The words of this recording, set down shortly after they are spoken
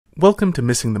Welcome to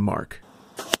Missing the Mark,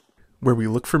 where we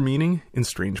look for meaning in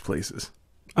strange places.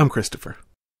 I'm Christopher.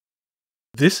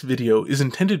 This video is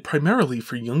intended primarily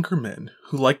for younger men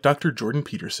who like Dr. Jordan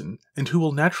Peterson and who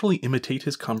will naturally imitate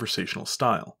his conversational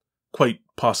style, quite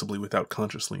possibly without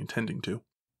consciously intending to.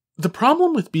 The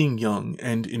problem with being young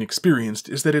and inexperienced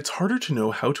is that it's harder to know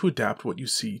how to adapt what you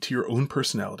see to your own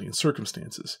personality and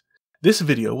circumstances. This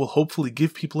video will hopefully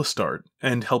give people a start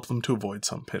and help them to avoid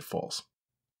some pitfalls.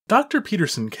 Dr.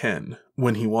 Peterson can,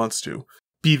 when he wants to,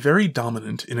 be very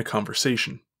dominant in a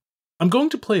conversation. I'm going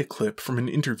to play a clip from an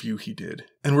interview he did,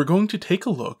 and we're going to take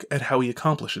a look at how he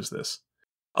accomplishes this.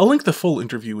 I'll link the full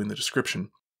interview in the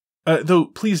description. Though,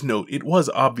 please note, it was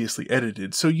obviously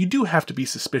edited, so you do have to be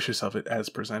suspicious of it as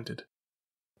presented.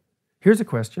 Here's a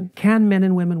question. Can men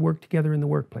and women work together in the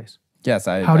workplace? Yes,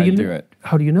 I do it.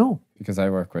 How do you know? Because I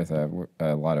work with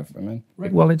a lot of women.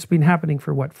 Right. Well, it's been happening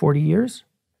for, 40 years?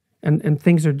 And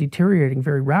things are deteriorating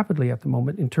very rapidly at the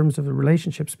moment in terms of the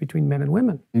relationships between men and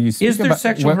women. Is there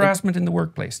sexual harassment in the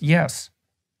workplace? Yes.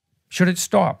 Should it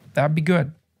stop? That'd be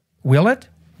good. Will it?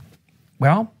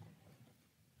 Well,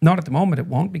 not at the moment it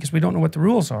won't, because we don't know what the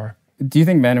rules are. Do you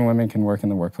think men and women can work in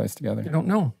the workplace together? I don't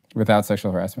know. Without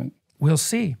sexual harassment? We'll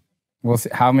see. We'll see.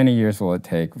 How many years will it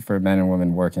take for men and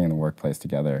women working in the workplace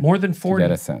together? More than 40. To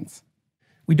get a sense.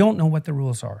 We don't know what the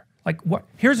rules are. Like what?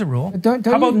 Here's a rule. How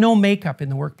about no makeup in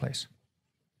the workplace?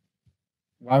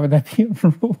 Why would that be a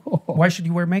rule? Why should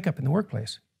you wear makeup in the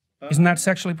workplace? Isn't that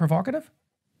sexually provocative?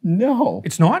 No.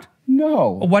 It's not?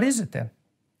 No. Well, what is it then?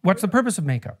 What's the purpose of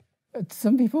makeup?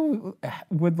 Some people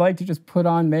would like to just put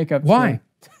on makeup. Why?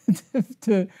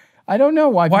 I don't know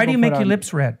why. Why do you make your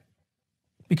lips red?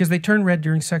 Because they turn red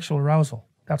during sexual arousal.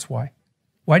 That's why.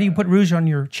 Why do you put rouge on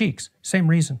your cheeks? Same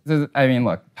reason. I mean,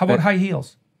 look. How about high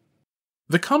heels?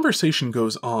 The conversation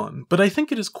goes on, but I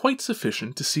think it is quite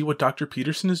sufficient to see what Dr.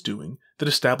 Peterson is doing that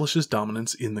establishes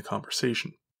dominance in the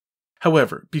conversation.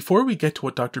 However, before we get to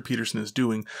what Dr. Peterson is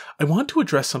doing, I want to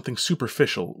address something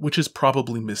superficial, which is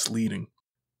probably misleading.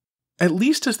 At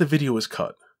least as the video is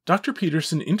cut, Dr.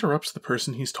 Peterson interrupts the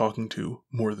person he's talking to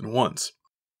more than once.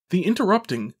 The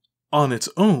interrupting, on its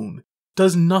own,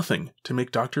 does nothing to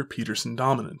make Dr. Peterson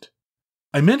dominant.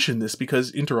 I mention this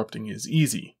because interrupting is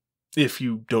easy, if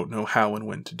you don't know how and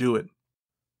when to do it.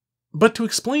 But to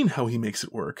explain how he makes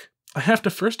it work, I have to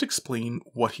first explain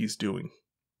what he's doing.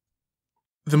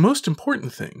 The most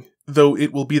important thing, though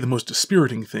it will be the most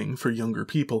dispiriting thing for younger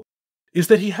people, is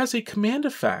that he has a command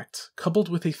of facts coupled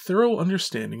with a thorough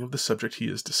understanding of the subject he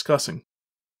is discussing.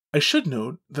 I should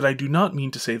note that I do not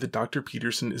mean to say that Dr.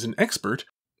 Peterson is an expert,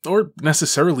 or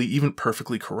necessarily even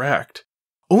perfectly correct,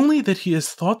 only that he has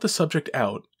thought the subject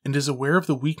out and is aware of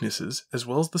the weaknesses as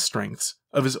well as the strengths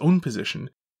of his own position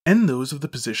and those of the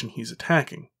position he's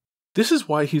attacking. This is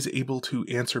why he's able to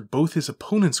answer both his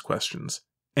opponent's questions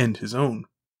and his own.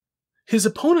 His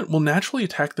opponent will naturally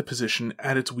attack the position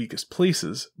at its weakest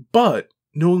places, but,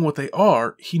 knowing what they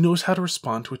are, he knows how to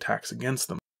respond to attacks against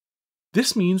them.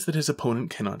 This means that his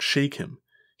opponent cannot shake him.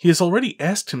 He has already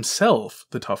asked himself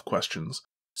the tough questions,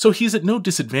 so he's at no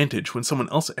disadvantage when someone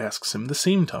else asks him the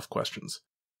same tough questions.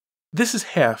 This is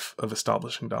half of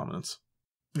establishing dominance.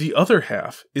 The other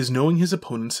half is knowing his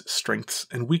opponent's strengths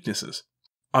and weaknesses.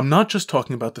 I'm not just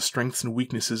talking about the strengths and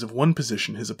weaknesses of one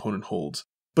position his opponent holds,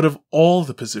 but of all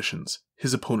the positions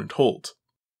his opponent holds.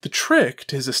 The trick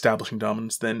to his establishing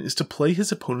dominance, then, is to play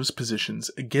his opponent's positions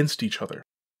against each other.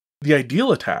 The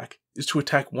ideal attack is to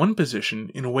attack one position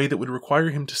in a way that would require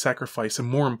him to sacrifice a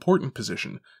more important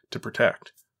position to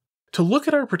protect. To look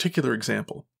at our particular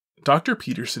example, Dr.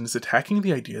 Peterson is attacking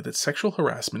the idea that sexual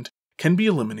harassment can be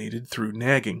eliminated through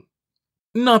nagging.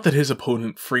 Not that his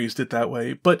opponent phrased it that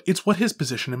way, but it's what his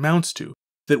position amounts to,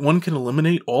 that one can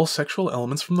eliminate all sexual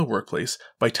elements from the workplace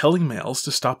by telling males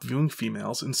to stop viewing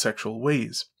females in sexual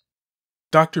ways.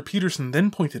 Dr. Peterson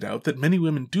then pointed out that many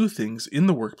women do things in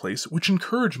the workplace which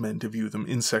encourage men to view them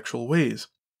in sexual ways.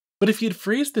 But if he had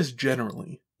phrased this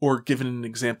generally, or given an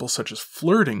example such as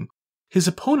flirting, his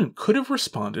opponent could have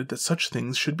responded that such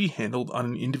things should be handled on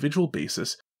an individual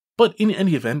basis, but in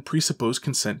any event presuppose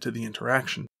consent to the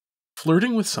interaction.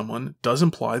 Flirting with someone does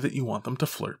imply that you want them to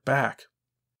flirt back.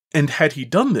 And had he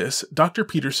done this, Dr.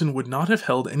 Peterson would not have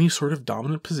held any sort of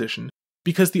dominant position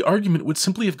because the argument would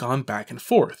simply have gone back and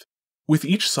forth, with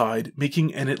each side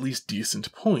making an at least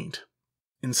decent point.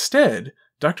 Instead,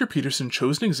 Dr. Peterson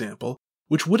chose an example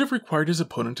which would have required his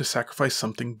opponent to sacrifice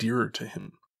something dearer to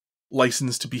him.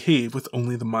 License to behave with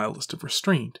only the mildest of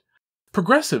restraint.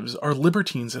 Progressives are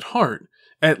libertines at heart,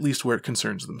 at least where it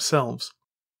concerns themselves.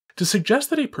 To suggest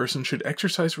that a person should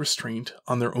exercise restraint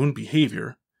on their own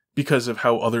behavior, because of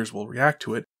how others will react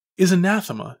to it, is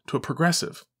anathema to a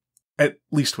progressive. at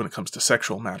least when it comes to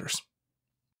sexual matters.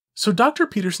 So Dr.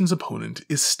 Peterson's opponent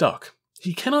is stuck.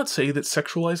 He cannot say that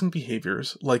sexualizing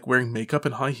behaviors, like wearing makeup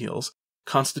and high heels,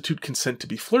 constitute consent to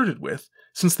be flirted with,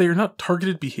 since they are not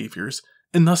targeted behaviors,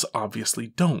 and thus obviously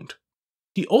don't.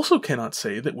 He also cannot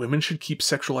say that women should keep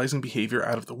sexualizing behavior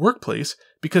out of the workplace,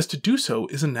 because to do so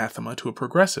is anathema to a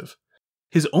progressive.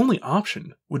 His only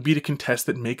option would be to contest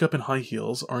that makeup and high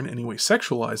heels are in any way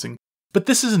sexualizing, but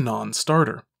this is a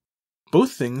non-starter.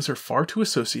 Both things are far too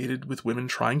associated with women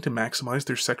trying to maximize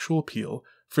their sexual appeal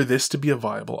for this to be a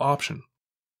viable option.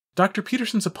 Dr.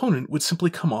 Peterson's opponent would simply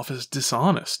come off as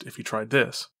dishonest if he tried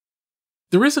this.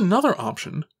 There is another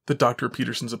option that Dr.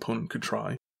 Peterson's opponent could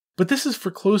try, but this is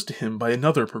foreclosed to him by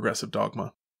another progressive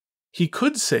dogma. He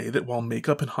could say that while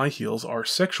makeup and high heels are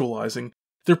sexualizing,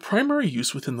 their primary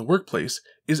use within the workplace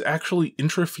is actually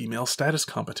intra-female status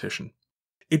competition.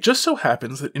 It just so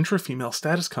happens that intra-female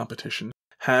status competition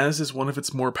has as one of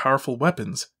its more powerful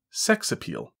weapons sex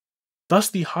appeal. Thus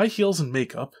the high heels and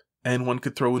makeup, and one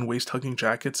could throw in waist-hugging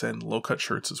jackets and low-cut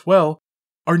shirts as well,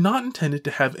 are not intended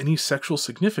to have any sexual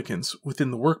significance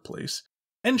within the workplace,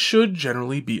 and should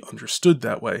generally be understood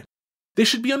that way. They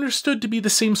should be understood to be the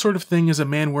same sort of thing as a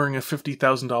man wearing a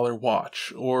 $50,000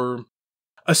 watch, or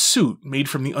a suit made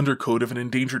from the undercoat of an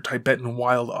endangered Tibetan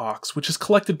wild ox, which is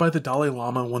collected by the Dalai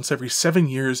Lama once every 7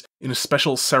 years in a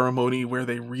special ceremony where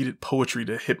they read it poetry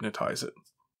to hypnotize it.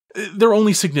 Their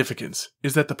only significance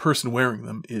is that the person wearing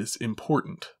them is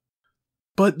important.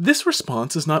 But this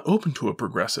response is not open to a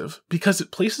progressive, because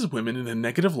it places women in a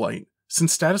negative light,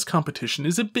 since status competition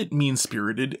is a bit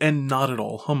mean-spirited and not at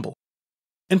all humble.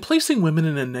 And placing women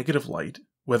in a negative light,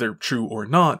 whether true or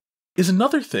not, is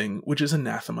another thing which is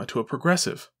anathema to a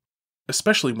progressive,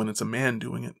 especially when it's a man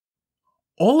doing it.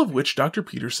 All of which Dr.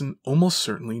 Peterson almost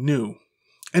certainly knew,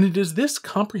 and it is this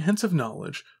comprehensive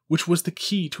knowledge which was the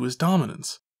key to his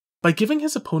dominance. By giving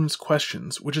his opponents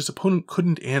questions which his opponent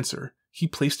couldn't answer, he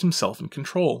placed himself in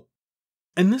control.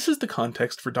 And this is the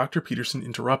context for Dr. Peterson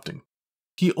interrupting.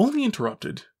 He only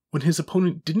interrupted when his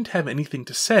opponent didn't have anything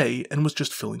to say and was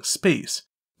just filling space,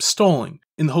 stalling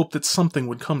in the hope that something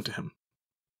would come to him.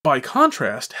 By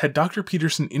contrast, had Dr.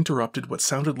 Peterson interrupted what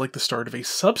sounded like the start of a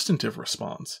substantive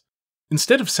response,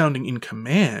 instead of sounding in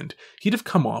command, he'd have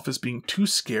come off as being too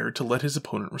scared to let his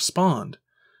opponent respond.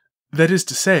 That is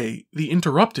to say, the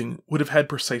interrupting would have had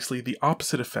precisely the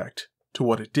opposite effect to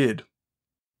what it did.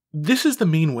 This is the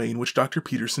main way in which Dr.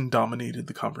 Peterson dominated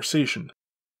the conversation.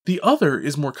 The other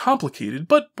is more complicated,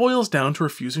 but boils down to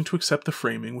refusing to accept the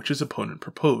framing which his opponent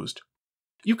proposed.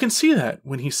 You can see that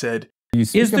when he said,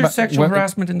 "Is there sexual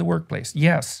harassment in the workplace?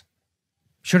 Yes.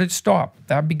 Should it stop?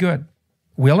 That'd be good.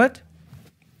 Will it?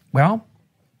 Well,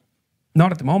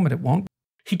 not at the moment, it won't."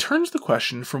 He turns the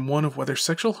question from one of whether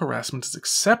sexual harassment is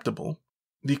acceptable,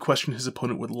 the question his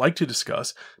opponent would like to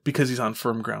discuss because he's on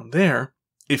firm ground there,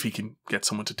 if he can get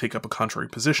someone to take up a contrary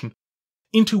position,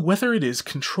 into whether it is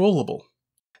controllable.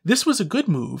 This was a good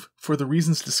move for the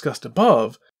reasons discussed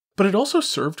above, but it also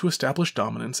served to establish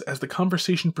dominance as the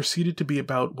conversation proceeded to be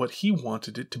about what he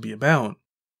wanted it to be about.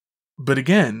 But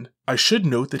again, I should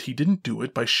note that he didn't do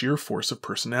it by sheer force of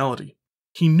personality.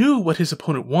 He knew what his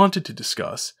opponent wanted to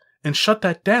discuss, and shut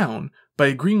that down by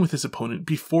agreeing with his opponent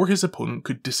before his opponent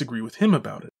could disagree with him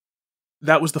about it.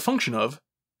 That was the function of,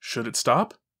 should it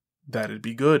stop? That'd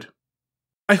be good.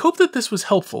 I hope that this was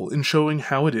helpful in showing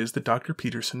how it is that Dr.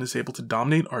 Peterson is able to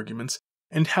dominate arguments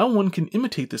and how one can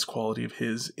imitate this quality of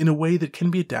his in a way that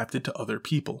can be adapted to other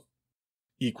people.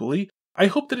 Equally, I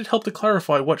hope that it helped to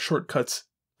clarify what shortcuts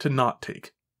to not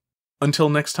take. Until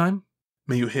next time,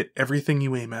 may you hit everything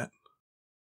you aim at.